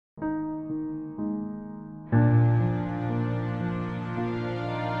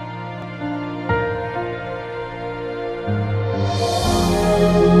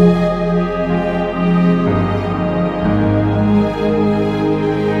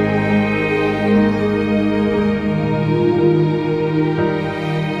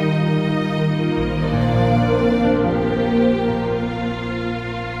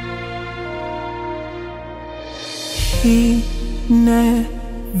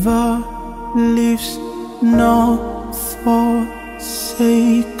never leaves nor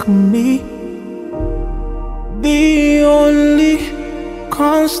forsake me. The only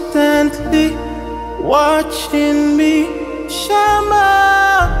constantly watching me, Shama.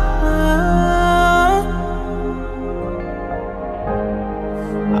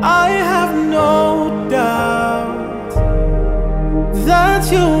 I have no doubt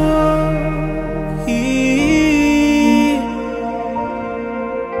that you are here.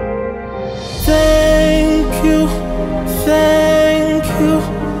 Thank you, thank you,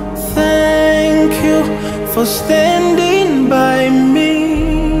 thank you for standing by me,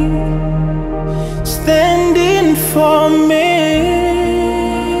 standing for me.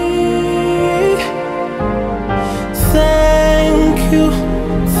 Thank you,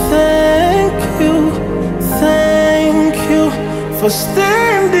 thank you, thank you for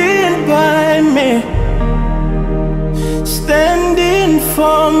standing by me, standing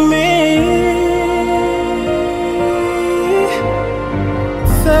for me.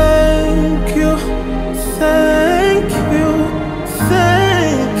 Thank you, thank you,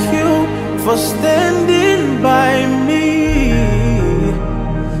 thank you for standing by me,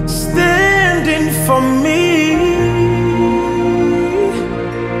 standing for me.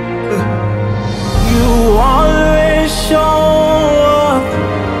 You always show up,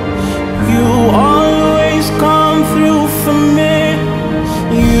 you always come through for me.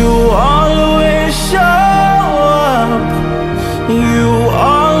 You always show up, you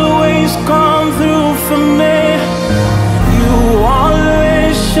always come through for me. You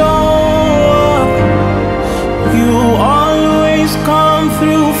always show up, you always come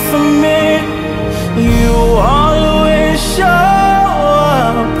through for me. You always show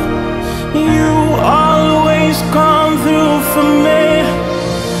up, you always come through for me.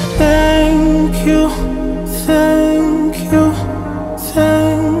 Thank you, thank you,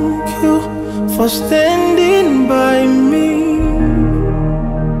 thank you for standing by me,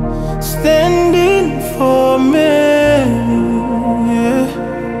 standing for me. Yeah.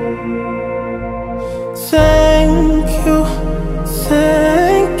 Thank you,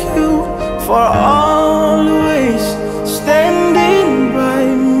 thank you for always standing by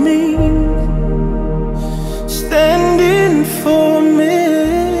me, standing for me.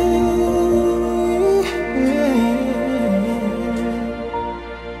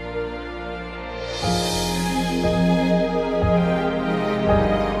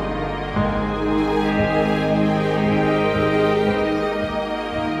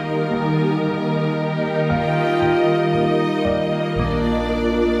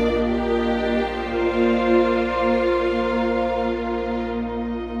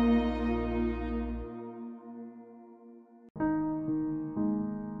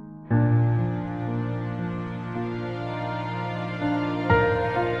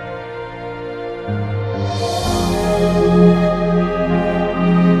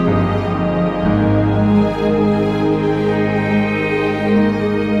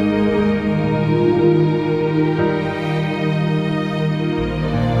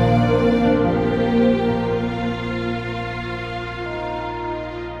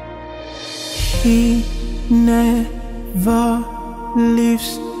 He never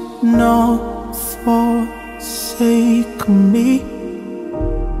leaves nor forsake me.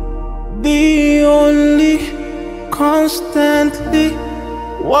 The only constantly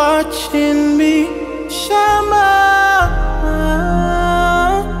watching me, Shama.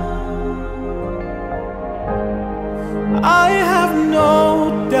 I have no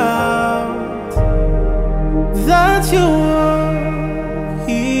doubt that you are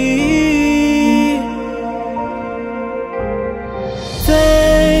here.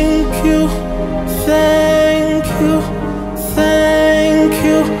 Thank you, thank you, thank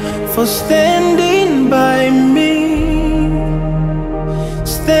you for standing by me,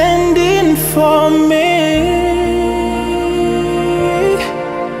 standing for me.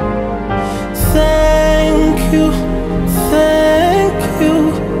 Thank you, thank you,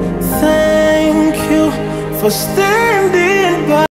 thank you for standing